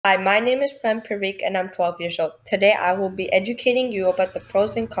Hi, my name is Prem Parikh and I'm 12 years old. Today I will be educating you about the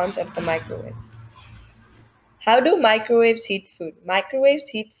pros and cons of the microwave. How do microwaves heat food? Microwaves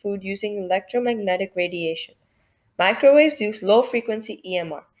heat food using electromagnetic radiation. Microwaves use low frequency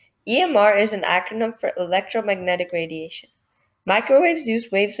EMR. EMR is an acronym for electromagnetic radiation. Microwaves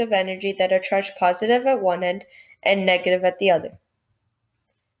use waves of energy that are charged positive at one end and negative at the other.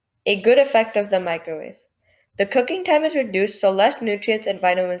 A good effect of the microwave. The cooking time is reduced so less nutrients and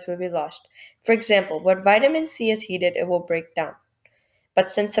vitamins will be lost. For example, when vitamin C is heated, it will break down. But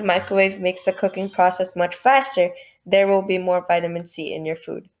since the microwave makes the cooking process much faster, there will be more vitamin C in your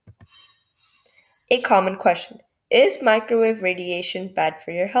food. A common question: is microwave radiation bad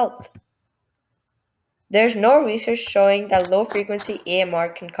for your health? There's no research showing that low frequency AMR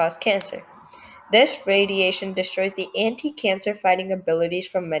can cause cancer. This radiation destroys the anti-cancer fighting abilities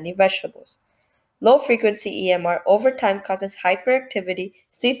from many vegetables. Low frequency EMR over time causes hyperactivity,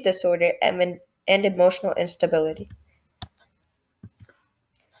 sleep disorder, and emotional instability.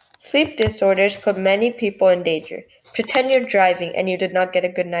 Sleep disorders put many people in danger. Pretend you're driving and you did not get a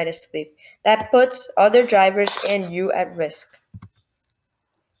good night of sleep. That puts other drivers and you at risk.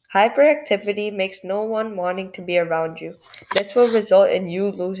 Hyperactivity makes no one wanting to be around you. This will result in you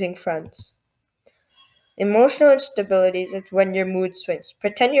losing friends. Emotional instability is when your mood swings.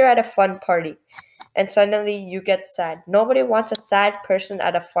 Pretend you're at a fun party and suddenly you get sad. Nobody wants a sad person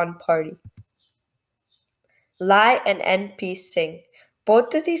at a fun party. Lie and NP sing.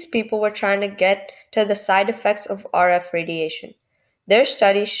 Both of these people were trying to get to the side effects of RF radiation. Their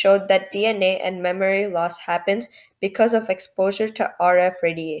studies showed that DNA and memory loss happens because of exposure to RF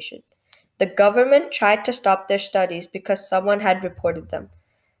radiation. The government tried to stop their studies because someone had reported them.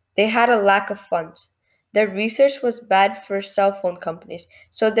 They had a lack of funds. Their research was bad for cell phone companies,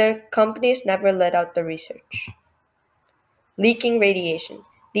 so their companies never let out the research. Leaking radiation.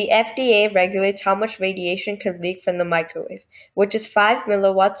 The FDA regulates how much radiation could leak from the microwave, which is 5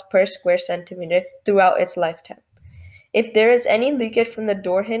 milliwatts per square centimeter throughout its lifetime. If there is any leakage from the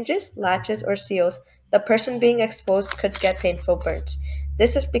door hinges, latches, or seals, the person being exposed could get painful burns.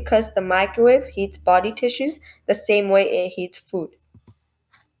 This is because the microwave heats body tissues the same way it heats food.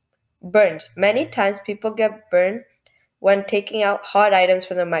 Burns. Many times people get burned when taking out hot items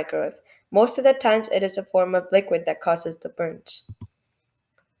from the microwave. Most of the times it is a form of liquid that causes the burns.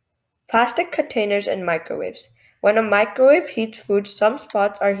 Plastic containers and microwaves. When a microwave heats food, some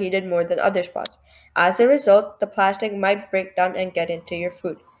spots are heated more than other spots. As a result, the plastic might break down and get into your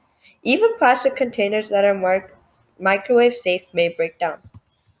food. Even plastic containers that are marked microwave safe may break down.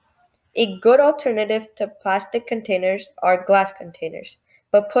 A good alternative to plastic containers are glass containers,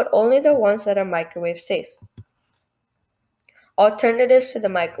 but put only the ones that are microwave safe. Alternatives to the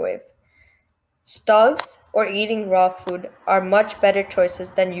microwave. Stoves or eating raw food are much better choices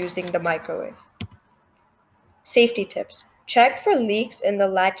than using the microwave. Safety tips. Check for leaks in the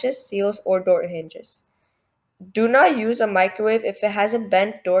latches, seals, or door hinges. Do not use a microwave if it has a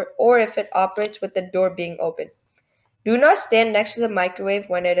bent door or if it operates with the door being open. Do not stand next to the microwave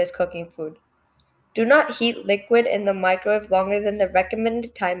when it is cooking food. Do not heat liquid in the microwave longer than the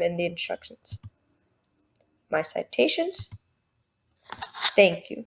recommended time in the instructions. My citations. Thank you.